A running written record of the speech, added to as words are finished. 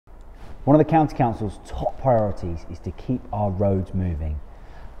One of the County Council's top priorities is to keep our roads moving,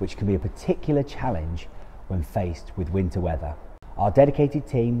 which can be a particular challenge when faced with winter weather. Our dedicated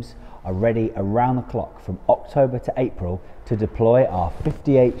teams are ready around the clock from October to April to deploy our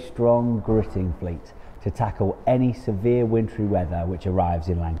 58-strong gritting fleet to tackle any severe wintry weather which arrives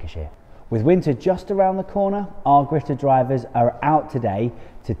in Lancashire. With winter just around the corner, our gritter drivers are out today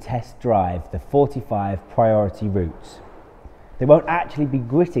to test drive the 45 priority routes. They won't actually be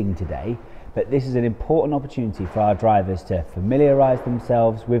gritting today, but this is an important opportunity for our drivers to familiarise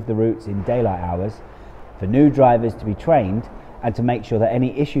themselves with the routes in daylight hours, for new drivers to be trained, and to make sure that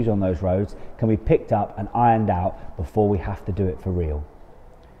any issues on those roads can be picked up and ironed out before we have to do it for real.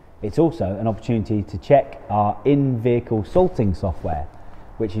 It's also an opportunity to check our in-vehicle salting software,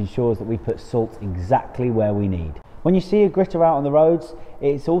 which ensures that we put salt exactly where we need. When you see a gritter out on the roads,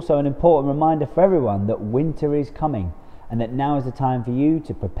 it's also an important reminder for everyone that winter is coming, and that now is the time for you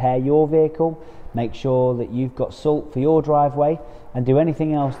to prepare your vehicle, make sure that you've got salt for your driveway, and do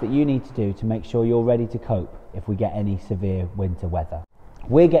anything else that you need to do to make sure you're ready to cope if we get any severe winter weather.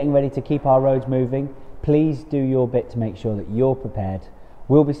 We're getting ready to keep our roads moving. Please do your bit to make sure that you're prepared.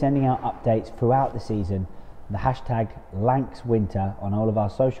 We'll be sending out updates throughout the season, the hashtag #LancsWinter on all of our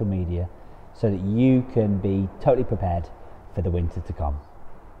social media, so that you can be totally prepared for the winter to come.